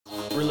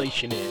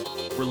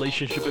Relationit,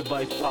 relationship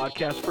advice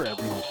podcast for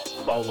everyone.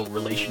 Follow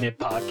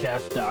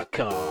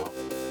relationitpodcast.com.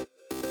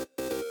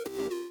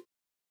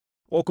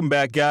 Welcome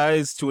back,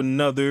 guys, to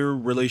another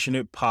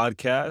Relationit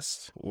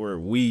podcast where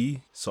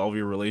we solve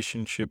your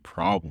relationship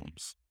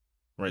problems.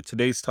 Right,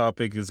 today's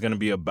topic is going to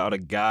be about a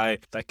guy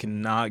that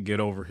cannot get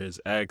over his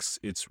ex.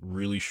 It's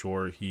really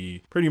short.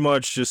 He pretty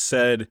much just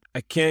said,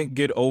 I can't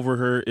get over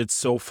her. It's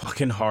so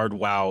fucking hard.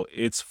 Wow,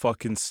 it's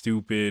fucking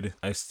stupid.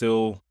 I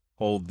still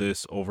hold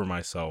this over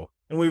myself.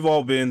 And we've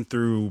all been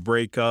through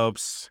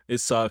breakups. It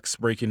sucks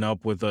breaking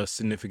up with a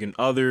significant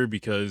other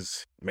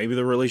because maybe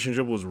the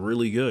relationship was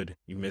really good.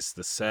 You miss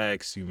the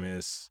sex, you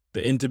miss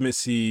the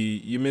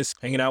intimacy, you miss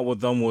hanging out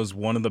with them was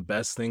one of the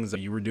best things that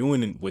you were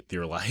doing with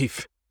your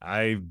life.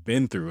 I've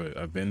been through it.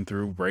 I've been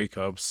through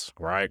breakups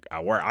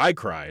where I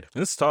cried.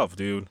 It's tough,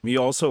 dude. We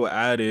also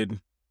added,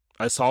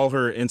 I saw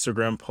her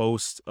Instagram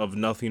post of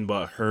nothing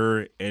but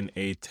her in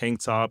a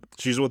tank top.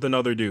 She's with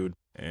another dude.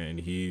 And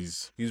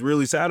he's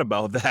really sad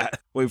about that.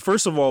 Wait,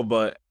 first of all,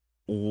 but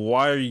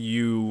why do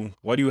you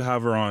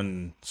have her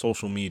on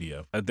social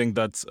media? I think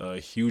that's a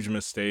huge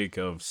mistake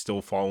of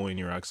still following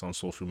your ex on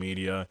social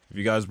media. If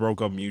you guys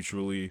broke up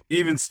mutually,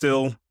 even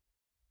still,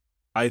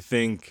 I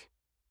think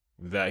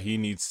that he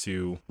needs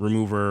to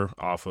remove her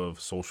off of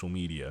social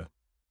media.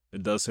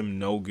 It does him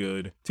no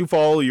good to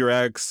follow your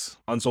ex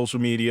on social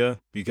media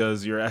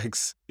because your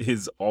ex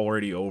is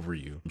already over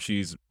you.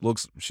 She's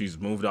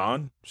moved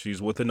on.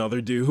 She's with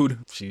another dude.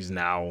 She's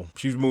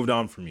moved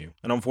on from you.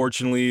 And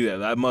unfortunately,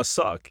 that must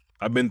suck.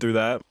 I've been through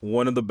that.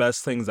 One of the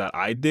best things that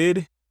I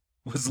did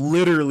was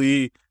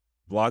literally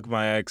block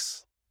my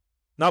ex.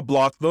 Not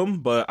block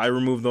them, but I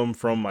removed them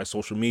from my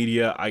social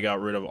media. I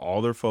got rid of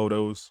all their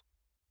photos.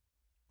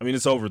 I mean,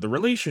 it's over. The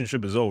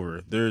relationship is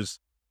over. There's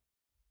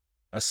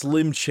a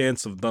slim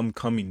chance of them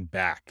coming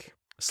back.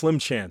 A slim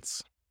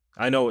chance.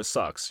 I know it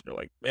sucks. You're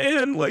like,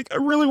 man, like, I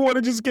really want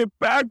to just get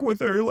back with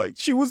her. Like,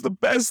 she was the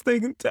best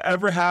thing to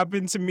ever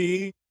happen to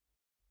me.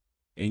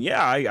 And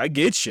yeah, I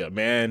get you,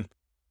 man.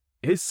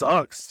 It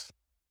sucks.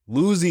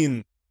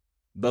 Losing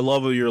the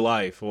love of your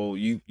life. Well,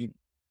 you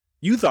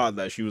thought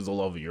that she was the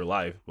love of your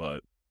life,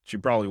 but she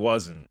probably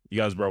wasn't. You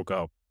guys broke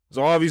up.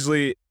 So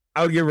obviously,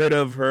 I would get rid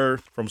of her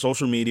from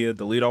social media,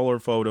 delete all her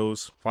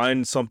photos,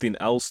 find something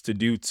else to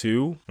do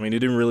too. I mean, he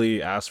didn't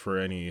really ask for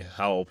any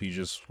help. He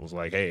just was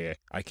like, hey,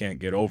 I can't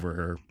get over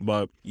her.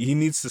 But he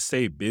needs to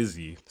stay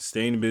busy.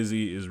 Staying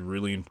busy is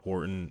really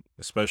important,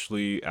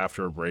 especially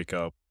after a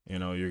breakup. You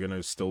know, you're going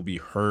to still be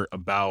hurt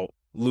about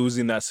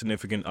losing that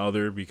significant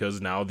other because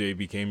now they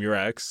became your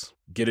ex.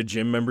 Get a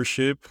gym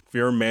membership. If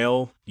you're a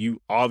male, you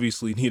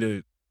obviously need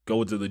to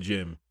go to the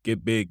gym.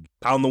 Get big.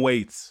 Pound the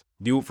weights.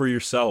 Do it for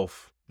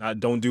yourself.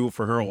 Don't do it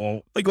for her.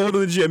 Oh, like, go to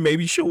the gym.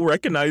 Maybe she'll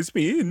recognize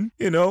me and,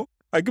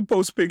 I could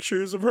post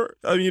pictures of her,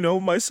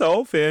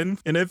 myself. And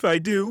if I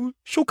do,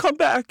 she'll come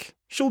back.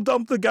 She'll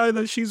dump the guy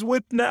that she's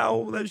with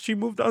now that she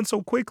moved on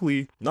so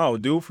quickly. No,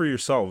 do it for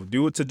yourself.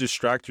 Do it to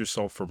distract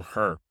yourself from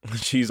her.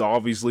 She's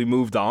obviously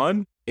moved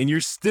on and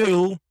you're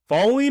still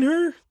following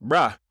her?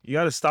 Bruh, you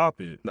gotta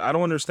stop it. I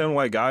don't understand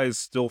why guys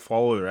still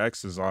follow their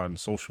exes on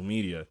social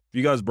media. If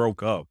you guys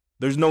broke up,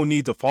 there's no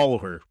need to follow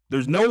her.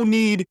 There's no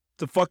need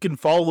to fucking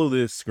follow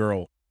this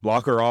girl.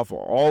 Block her off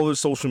all the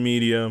social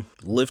media,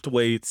 lift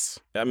weights.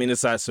 I mean,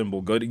 it's that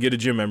simple. Go to get a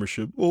gym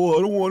membership. Oh,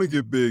 I don't want to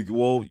get big.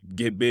 Well,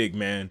 get big,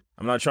 man.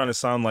 I'm not trying to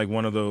sound like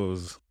one of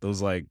those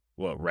like,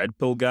 red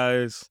pill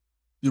guys?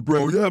 Yeah,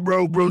 bro,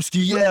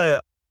 broski, yeah.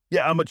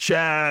 Yeah, I'm a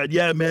Chad.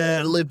 Yeah,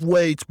 man, lift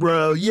weights,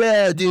 bro.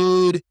 Yeah,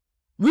 dude.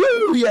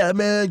 Woo, yeah,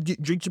 man,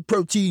 drink some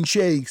protein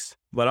shakes.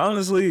 But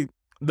honestly,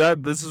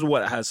 this is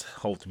what has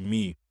helped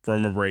me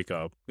from a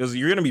breakup, because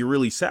you're going to be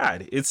really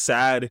sad. It's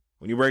sad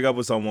when you break up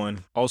with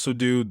someone. Also,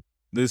 dude,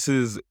 this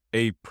is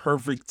a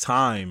perfect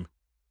time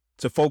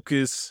to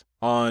focus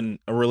on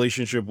a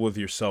relationship with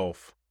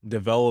yourself,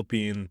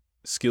 developing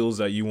skills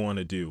that you want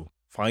to do,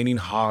 finding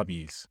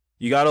hobbies.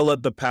 You got to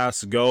let the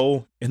past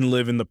go and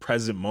live in the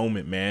present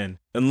moment, man,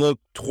 and look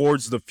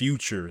towards the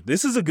future.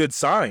 This is a good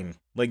sign.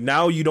 Like,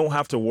 now you don't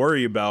have to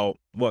worry about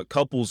what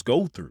couples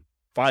go through,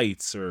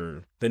 fights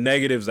or the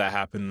negatives that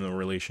happen in the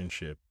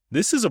relationship.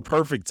 This is a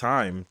perfect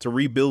time to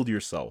rebuild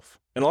yourself.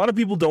 And a lot of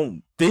people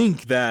don't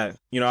think that,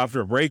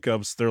 after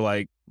breakups,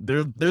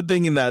 they're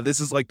thinking that this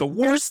is like the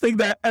worst thing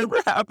that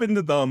ever happened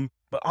to them.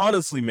 But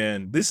honestly,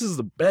 man, this is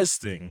the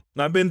best thing.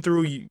 And I've been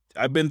through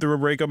a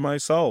breakup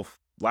myself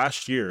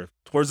last year.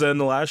 Towards the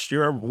end of last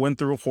year, I went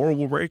through a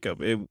horrible breakup.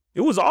 It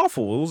was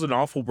awful. It was an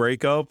awful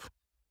breakup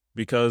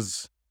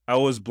because I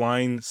was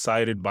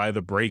blindsided by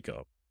the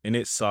breakup. And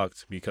it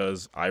sucked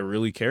because I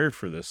really cared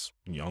for this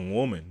young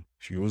woman.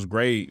 She was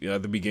great.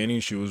 At the beginning,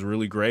 she was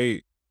really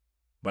great.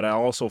 But I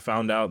also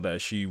found out that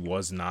she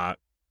was not,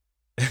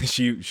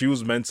 she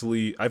was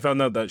mentally, I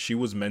found out that she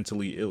was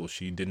mentally ill.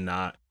 She could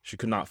not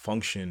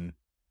function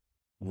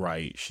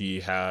right.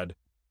 She had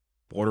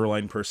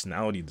borderline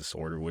personality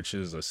disorder, which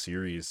is a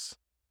serious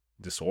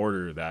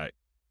disorder that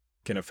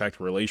can affect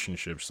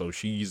relationships. So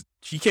she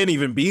can't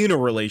even be in a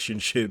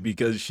relationship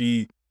because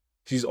she's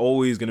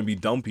always going to be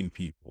dumping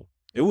people.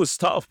 it was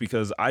tough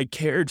because I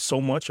cared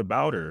so much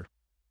about her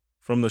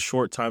from the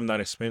short time that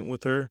I spent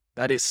with her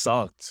that it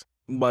sucked.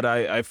 But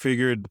I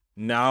figured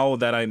now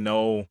that I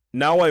know,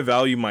 now I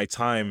value my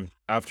time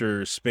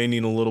after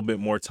spending a little bit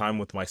more time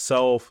with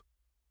myself,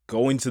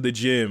 going to the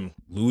gym,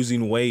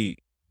 losing weight,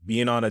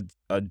 being on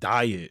a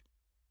diet.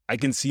 I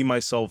can see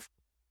myself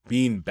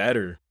being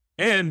better.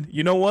 And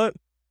you know what?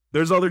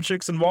 There's other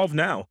chicks involved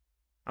now.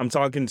 I'm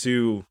talking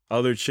to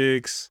other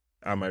chicks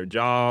at my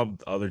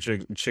job. Other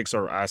chicks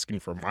are asking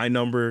for my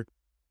number.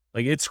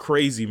 Like, it's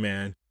crazy,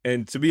 man.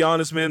 And to be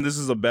honest, man, this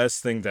is the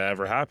best thing that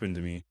ever happened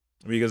to me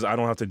because I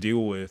don't have to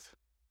deal with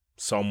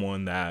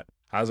someone that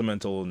has a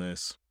mental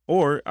illness,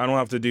 or I don't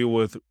have to deal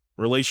with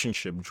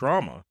relationship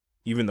drama,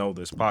 even though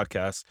this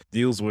podcast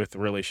deals with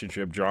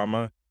relationship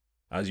drama,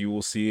 as you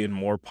will see in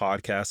more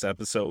podcast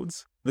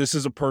episodes. This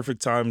is a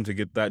perfect time to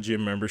get that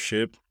gym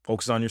membership,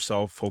 focus on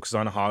yourself, focus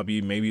on a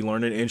hobby, maybe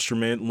learn an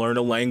instrument, learn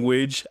a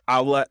language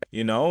outlet,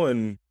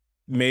 and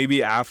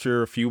maybe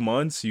after a few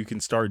months, you can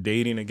start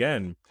dating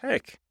again.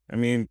 Heck, I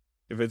mean,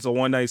 if it's a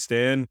one-night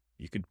stand,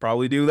 you could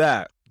probably do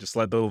that. Just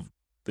let the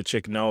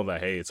chick know that,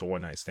 hey, it's a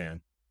one-night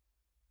stand.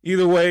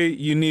 Either way,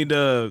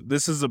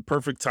 this is a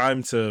perfect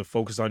time to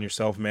focus on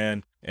yourself,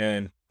 man.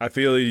 And I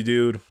feel you,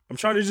 dude. I'm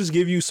trying to just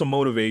give you some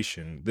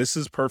motivation. This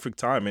is perfect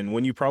time. And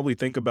when you probably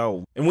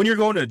when you're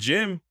going to the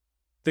gym,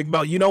 think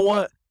about, you know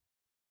what?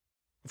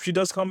 If she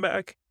does come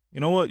back, you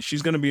know what?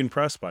 She's going to be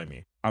impressed by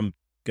me. I'm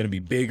going to be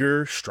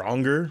bigger,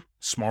 stronger,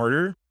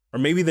 smarter, or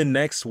maybe the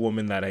next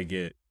woman that I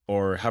get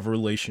or have a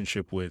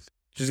relationship with,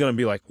 she's going to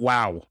be like,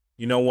 wow,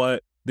 you know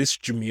what? This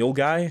Jamil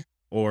guy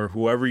or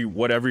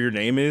whatever your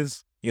name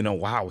is,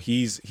 wow,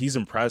 he's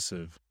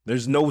impressive.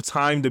 There's no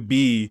time to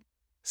be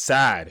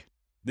sad.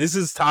 This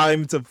is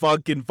time to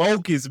fucking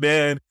focus,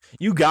 man.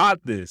 You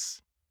got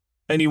this.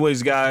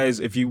 Anyways, guys,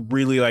 if you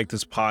really like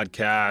this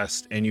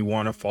podcast and you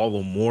want to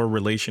follow more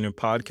Relationship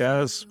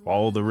podcasts,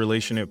 follow the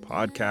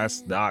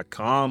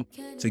relationhippodcast.com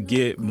to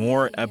get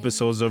more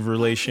episodes of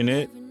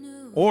Relationship.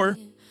 Or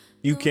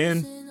you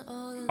can,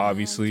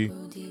 obviously,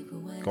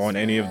 go on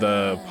any of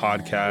the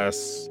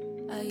podcast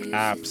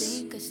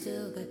apps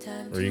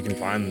where you can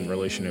find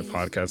Relationship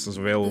podcasts. It's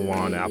available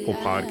on Apple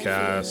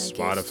Podcasts,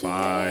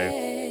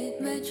 Spotify,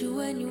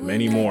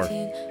 many more.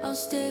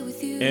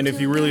 And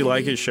if you really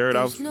like it, share it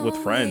out with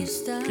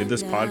friends. Get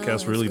this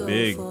podcast really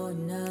big.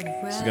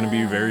 This is going to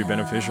be very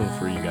beneficial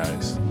for you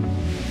guys.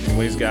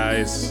 Anyways,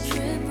 guys,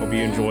 hope you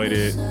enjoyed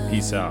it.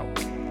 Peace out.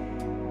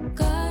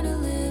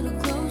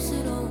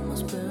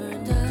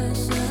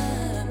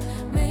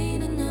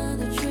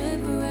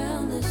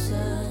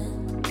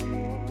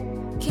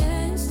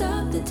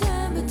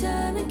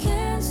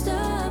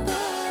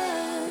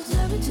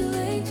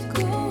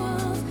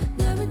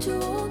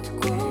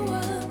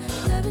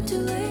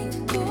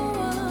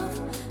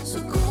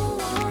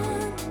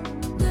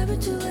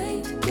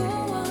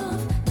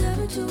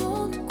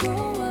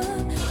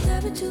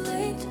 Too late.